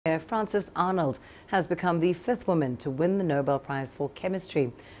Frances Arnold has become the 5th woman to win the Nobel Prize for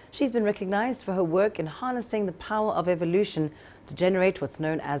Chemistry. She's been recognized for her work in harnessing the power of evolution to generate what's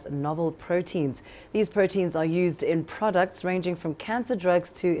known as novel proteins. These proteins are used in products ranging from cancer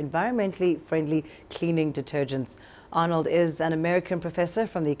drugs to environmentally friendly cleaning detergents. Arnold is an American professor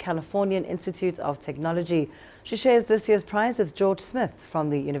from the Californian Institute of Technology. She shares this year's prize with George Smith from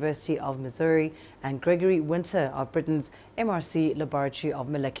the University of Missouri and Gregory Winter of Britain's MRC Laboratory of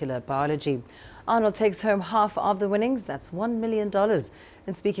Molecular Biology. Arnold takes home half of the winnings, that's $1 million.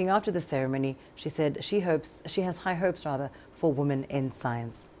 And speaking after the ceremony, she said she has high hopes for women in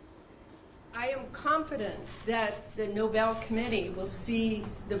science. I am confident that the Nobel Committee will see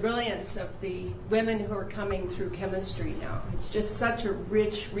the brilliance of the women who are coming through chemistry now. It's just such a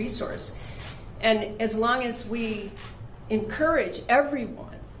rich resource. And as long as we encourage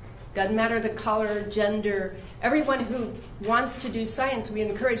everyone, doesn't matter the color, gender, everyone who wants to do science, we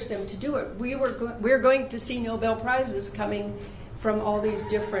encourage them to do it. We're going to see Nobel Prizes coming from all these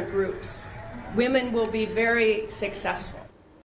different groups. Women will be very successful.